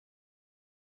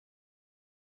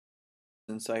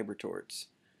and cyber torts.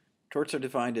 Torts are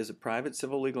defined as a private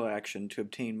civil legal action to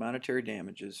obtain monetary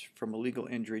damages from a legal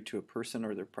injury to a person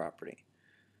or their property.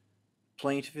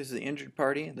 Plaintiff is the injured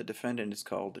party and the defendant is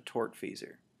called the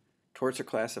tortfeasor. Torts are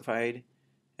classified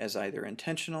as either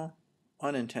intentional,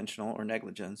 unintentional, or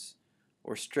negligence,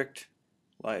 or strict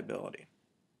liability.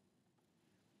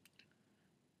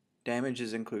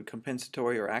 Damages include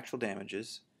compensatory or actual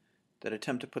damages that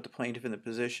attempt to put the plaintiff in the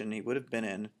position he would have been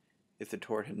in if the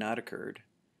tort had not occurred,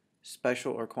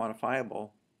 special or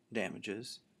quantifiable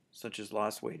damages, such as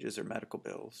lost wages or medical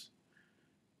bills,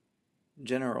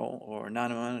 general or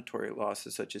non-monetary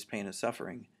losses such as pain and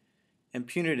suffering, and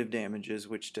punitive damages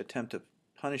which attempt to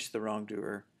punish the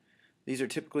wrongdoer. These are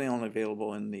typically only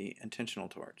available in the intentional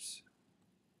torts.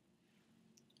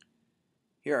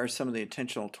 Here are some of the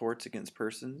intentional torts against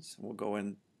persons. We'll go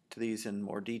into these in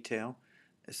more detail.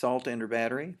 Assault and or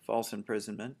battery, false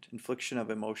imprisonment, infliction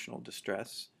of emotional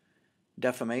distress,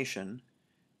 defamation,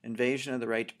 invasion of the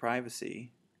right to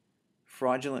privacy,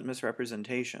 fraudulent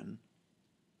misrepresentation,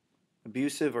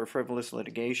 abusive or frivolous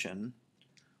litigation,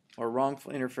 or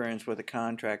wrongful interference with a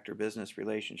contract or business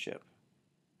relationship.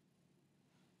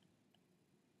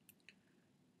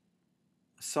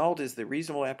 Assault is the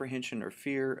reasonable apprehension or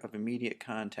fear of immediate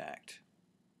contact.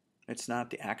 It's not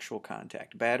the actual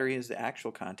contact. Battery is the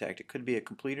actual contact. It could be a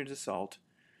completed assault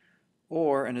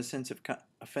or an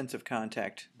offensive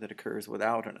contact that occurs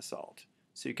without an assault.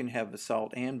 So you can have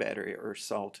assault and battery, or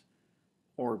assault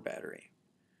or battery.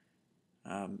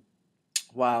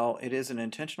 While it is an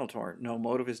intentional tort, no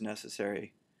motive is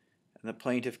necessary, and the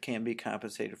plaintiff can be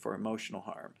compensated for emotional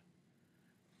harm.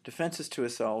 Defenses to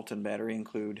assault and battery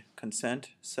include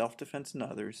consent, self-defense and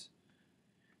others,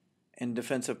 and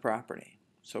defense of property.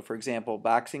 So for example,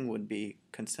 boxing would be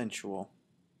consensual.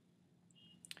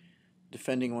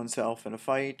 Defending oneself in a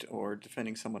fight or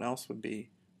defending someone else would be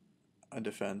a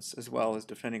defense, as well as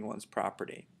defending one's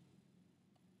property.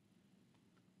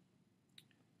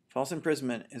 False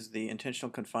imprisonment is the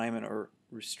intentional confinement or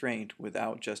restraint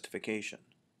without justification.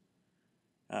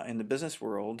 In the business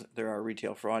world, there are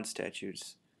retail fraud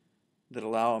statutes that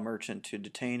allow a merchant to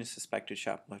detain a suspected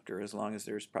shoplifter as long as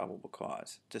there is probable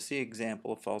cause. To see an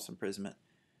example of false imprisonment,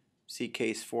 see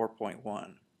case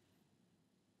 4.1.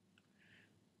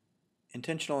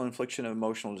 Intentional infliction of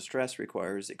emotional distress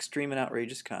requires extreme and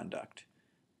outrageous conduct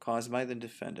caused by the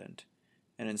defendant,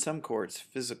 and in some courts,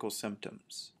 physical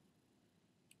symptoms.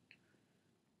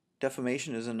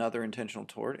 Defamation is another intentional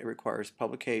tort. It requires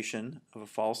publication of a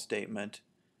false statement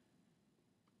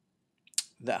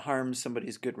that harms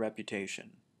somebody's good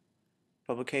reputation.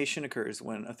 Publication occurs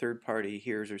when a third party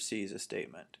hears or sees a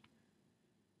statement.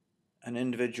 An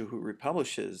individual who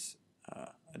republishes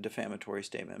a defamatory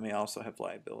statement may also have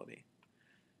liability.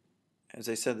 As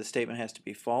I said, the statement has to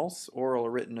be false, oral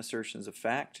or written assertions of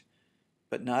fact,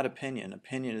 but not opinion.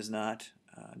 Opinion is not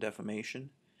defamation.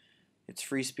 It's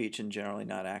free speech and generally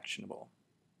not actionable.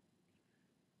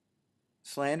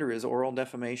 Slander is oral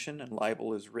defamation and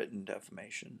libel is written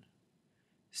defamation.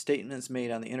 Statements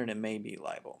made on the internet may be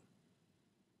libel.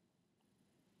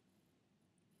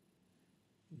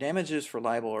 Damages for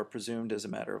libel are presumed as a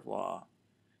matter of law.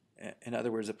 In other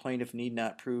words, a plaintiff need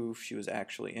not prove she was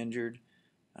actually injured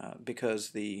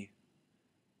because the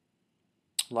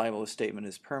libelous statement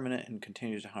is permanent and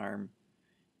continues to harm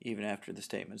even after the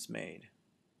statement is made.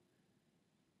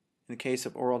 In the case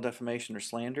of oral defamation or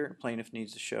slander, a plaintiff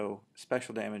needs to show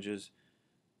special damages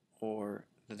or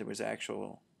that there was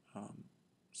actual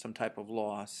some type of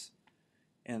loss,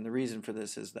 and the reason for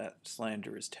this is that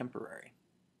slander is temporary.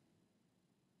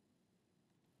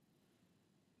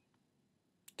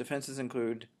 Defenses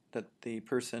include that the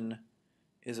person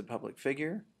is a public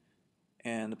figure,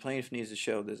 and the plaintiff needs to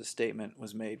show that a statement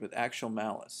was made with actual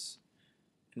malice.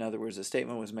 In other words, a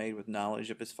statement was made with knowledge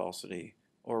of its falsity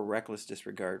or reckless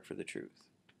disregard for the truth.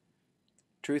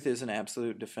 Truth is an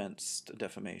absolute defense to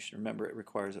defamation. Remember, it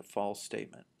requires a false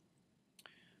statement.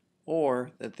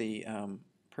 Or that the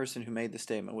person who made the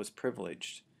statement was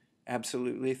privileged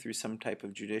absolutely through some type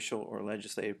of judicial or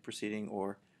legislative proceeding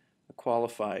or a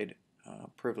qualified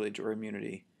privilege or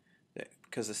immunity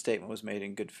because the statement was made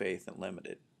in good faith and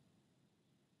limited.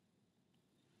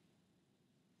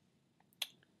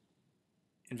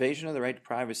 Invasion of the right to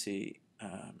privacy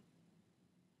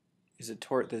is a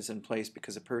tort that is in place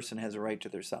because a person has a right to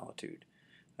their solitude.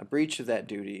 A breach of that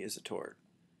duty is a tort.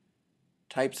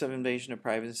 Types of invasion of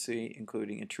privacy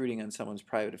including intruding on someone's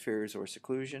private affairs or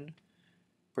seclusion,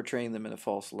 portraying them in a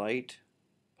false light,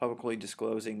 publicly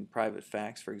disclosing private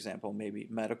facts, for example, maybe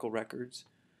medical records,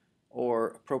 or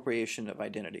appropriation of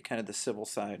identity, kind of the civil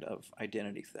side of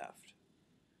identity theft.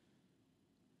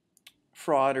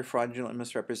 Fraud or fraudulent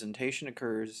misrepresentation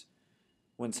occurs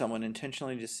when someone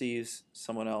intentionally deceives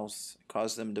someone else,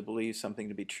 causes them to believe something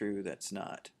to be true that's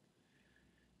not.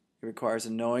 It requires a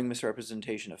knowing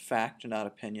misrepresentation of fact, not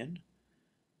opinion,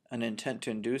 an intent to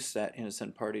induce that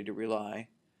innocent party to rely.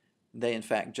 They, in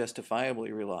fact,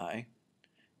 justifiably rely,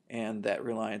 and that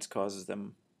reliance causes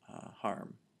them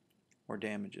harm or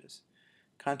damages.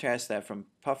 Contrast that from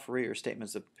puffery or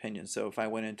statements of opinion. So if I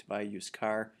went in to buy a used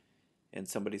car and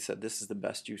somebody said this is the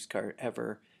best used car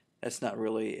ever, that's not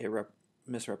really a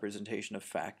misrepresentation of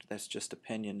fact. That's just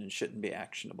opinion and shouldn't be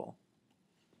actionable.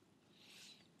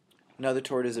 Another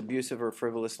tort is abusive or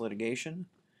frivolous litigation.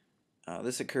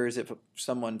 This occurs if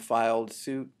someone filed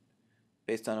suit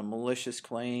based on a malicious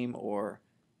claim or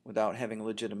without having a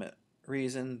legitimate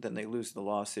reason, then they lose the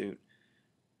lawsuit.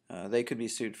 They could be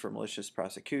sued for malicious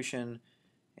prosecution,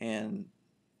 and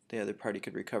the other party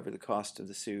could recover the cost of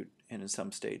the suit, and in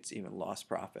some states even lost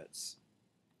profits.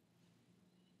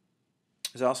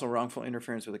 There's also wrongful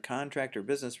interference with a contract or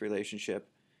business relationship.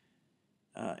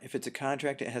 If it's a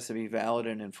contract, it has to be valid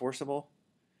and enforceable.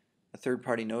 A third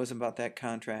party knows about that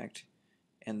contract,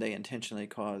 and they intentionally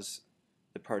cause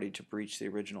the party to breach the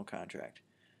original contract.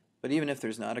 But even if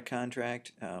there's not a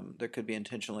contract, there could be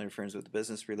intentional interference with the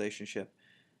business relationship.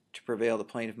 To prevail, the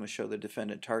plaintiff must show the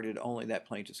defendant targeted only that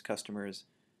plaintiff's customers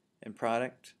and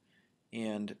product.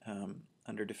 And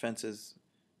under defenses,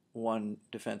 one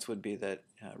defense would be that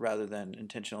rather than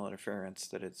intentional interference,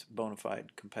 that it's bona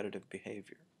fide competitive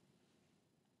behavior.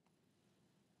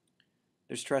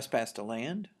 There's trespass to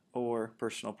land or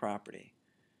personal property.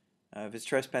 If it's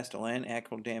trespass to land,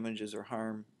 actual damages or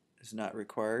harm is not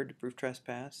required to prove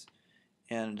trespass,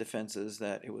 and defense is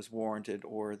that it was warranted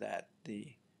or that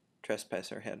the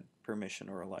trespasser had permission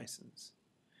or a license.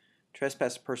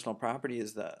 Trespass to personal property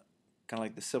is kind of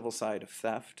like the civil side of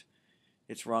theft.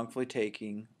 It's wrongfully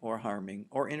taking or harming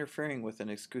or interfering with an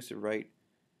exclusive right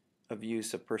of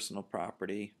use of personal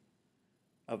property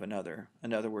of another.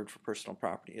 Another word for personal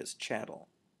property is chattel.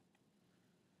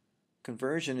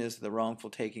 Conversion is the wrongful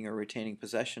taking or retaining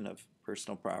possession of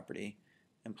personal property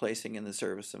and placing in the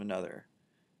service of another.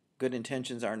 Good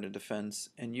intentions aren't a defense,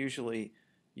 and usually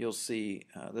you'll see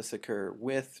this occur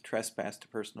with trespass to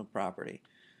personal property.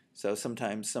 So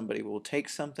sometimes somebody will take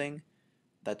something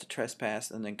that's a trespass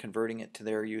and then converting it to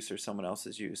their use or someone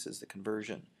else's use is the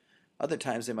conversion. Other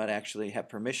times they might actually have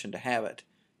permission to have it,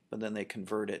 but then they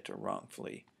convert it or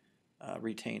wrongfully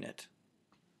retain it.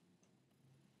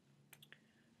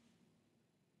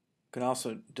 Can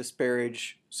also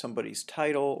disparage somebody's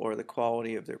title or the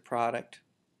quality of their product.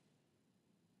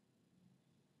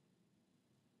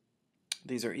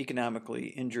 These are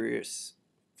economically injurious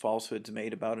falsehoods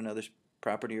made about another's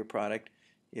property or product.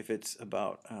 If it's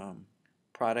about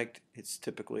product, it's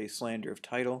typically slander of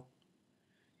title.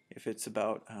 If it's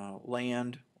about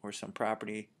land or some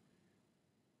property,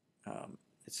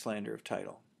 it's slander of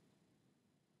title.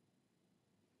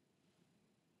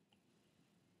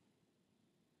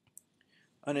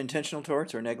 Unintentional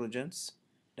torts or negligence.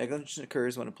 Negligence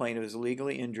occurs when a plaintiff is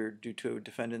legally injured due to a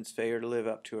defendant's failure to live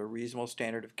up to a reasonable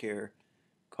standard of care,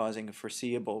 causing a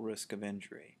foreseeable risk of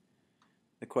injury.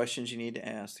 The questions you need to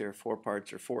ask, there are 4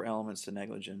 parts or 4 elements to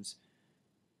negligence.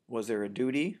 Was there a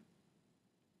duty?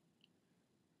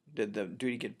 Did the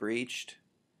duty get breached?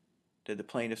 Did the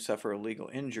plaintiff suffer a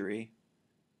legal injury?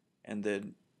 And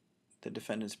did the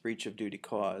defendant's breach of duty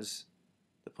cause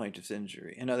the plaintiff's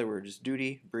injury? In other words,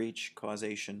 duty, breach,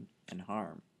 causation, and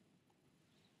harm.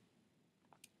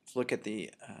 Let's look at the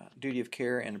duty of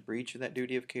care and a breach of that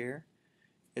duty of care.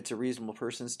 It's a reasonable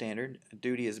person standard. A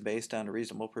duty is based on a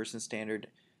reasonable person standard,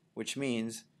 which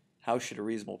means how should a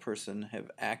reasonable person have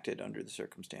acted under the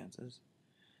circumstances.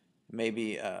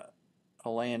 Maybe a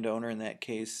landowner, in that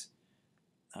case,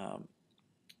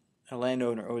 a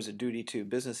landowner owes a duty to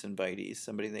business invitees,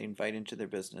 somebody they invite into their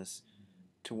business,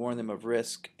 to warn them of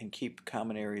risk and keep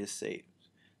common areas safe.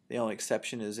 The only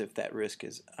exception is if that risk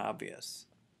is obvious.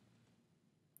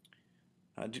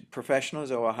 Professionals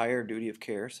owe a higher duty of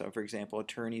care. So, for example,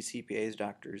 attorneys, CPAs,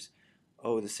 doctors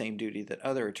owe the same duty that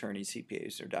other attorneys,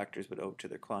 CPAs, or doctors would owe to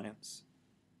their clients.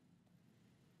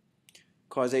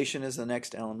 Causation is the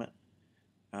next element.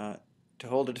 To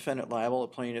hold a defendant liable, a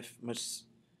plaintiff must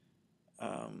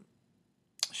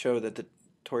show that the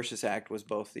tortious act was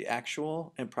both the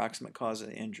actual and proximate cause of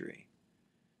the injury.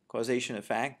 Causation of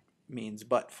fact means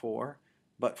but for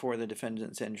the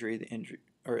defendant's injury, the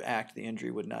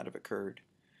injury would not have occurred.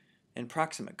 And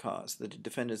proximate cause, the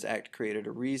defendant's act created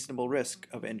a reasonable risk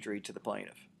of injury to the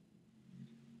plaintiff.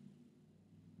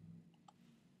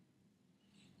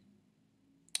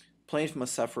 Plaintiff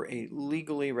must suffer a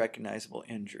legally recognizable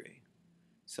injury.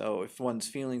 So if one's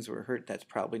feelings were hurt, that's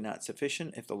probably not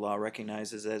sufficient. If the law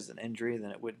recognizes it as an injury,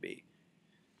 then it would be.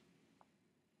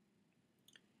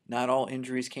 Not all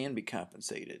injuries can be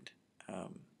compensated.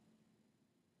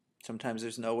 Sometimes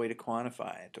there's no way to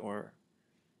quantify it, or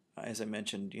as I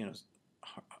mentioned,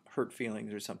 hurt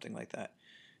feelings or something like that.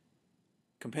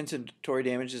 Compensatory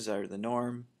damages are the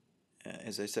norm.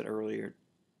 As I said earlier,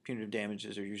 punitive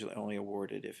damages are usually only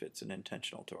awarded if it's an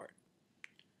intentional tort.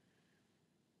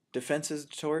 Defenses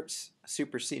to torts,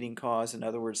 superseding cause, in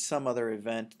other words, some other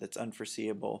event that's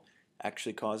unforeseeable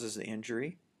actually causes the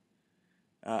injury.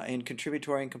 And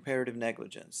contributory and comparative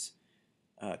negligence.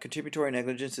 Contributory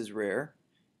negligence is rare,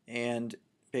 and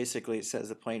basically it says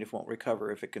the plaintiff won't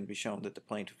recover if it can be shown that the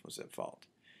plaintiff was at fault.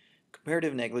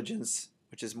 Comparative negligence,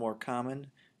 which is more common,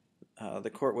 the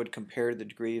court would compare the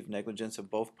degree of negligence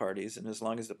of both parties, and as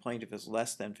long as the plaintiff is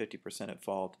less than 50% at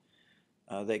fault,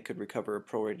 they could recover a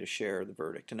prorated share of the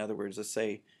verdict. In other words, let's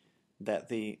say that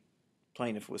the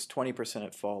plaintiff was 20%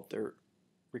 at fault, their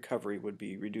recovery would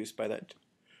be reduced by that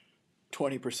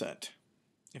 20%.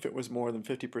 If it was more than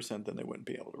 50%, then they wouldn't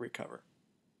be able to recover.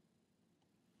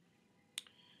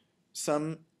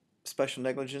 Some special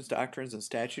negligence doctrines and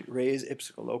statute res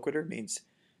ipsa loquitur, means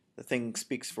the thing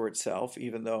speaks for itself,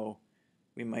 even though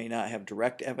we may not have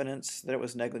direct evidence that it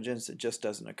was negligence, it just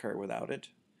doesn't occur without it.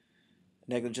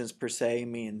 Negligence per se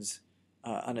means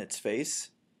on its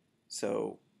face,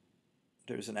 so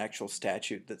there's an actual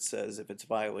statute that says if it's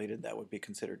violated, that would be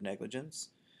considered negligence,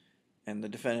 and the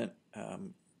defendant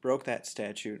broke that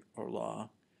statute or law.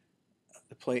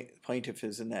 The plaintiff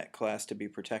is in that class to be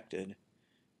protected,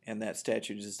 and that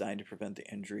statute is designed to prevent the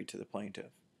injury to the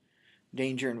plaintiff.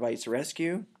 Danger invites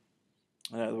rescue.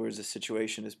 In other words, a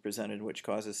situation is presented which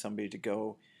causes somebody to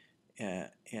go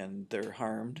and they're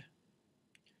harmed.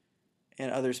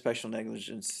 And other special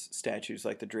negligence statutes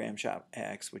like the Dram Shop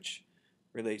Acts, which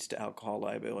relates to alcohol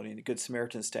liability, and the Good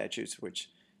Samaritan statutes, which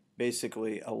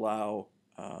basically allow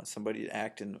somebody to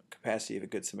act in the capacity of a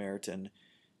Good Samaritan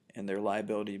and their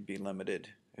liability be limited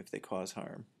if they cause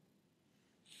harm.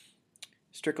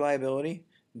 Strict liability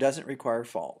doesn't require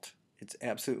fault. It's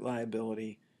absolute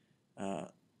liability.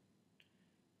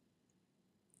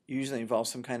 Usually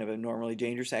involves some kind of a normally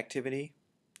dangerous activity.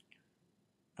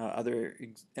 Other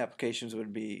applications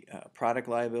would be product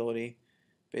liability.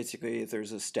 Basically, if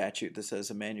there's a statute that says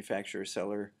a manufacturer or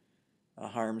seller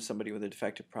harms somebody with a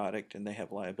defective product and they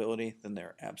have liability, then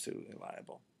they're absolutely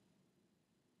liable.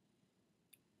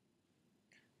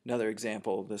 Another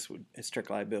example of this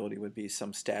strict liability would be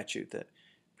some statute that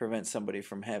prevents somebody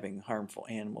from having harmful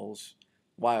animals,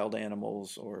 wild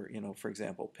animals, or, for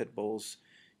example, pit bulls,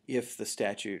 if the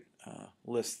statute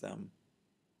lists them.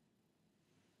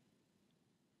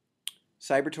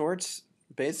 Cyber torts,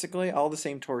 basically all the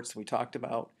same torts we talked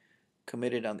about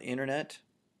committed on the internet.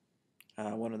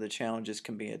 One of the challenges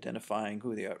can be identifying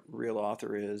who the real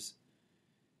author is.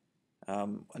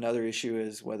 Another issue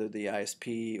is whether the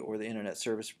ISP or the internet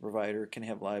service provider can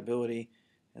have liability,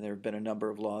 and there have been a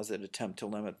number of laws that attempt to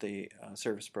limit the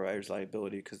service provider's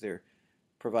liability because they're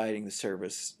providing the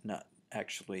service, not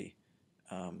actually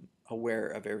aware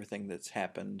of everything that's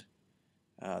happened.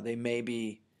 They may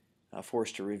be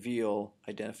forced to reveal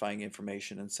identifying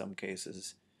information in some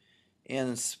cases.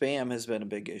 And spam has been a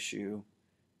big issue.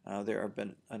 There have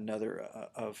been another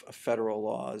of federal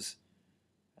laws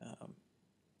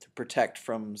to protect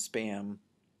from spam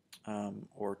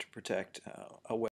or to protect a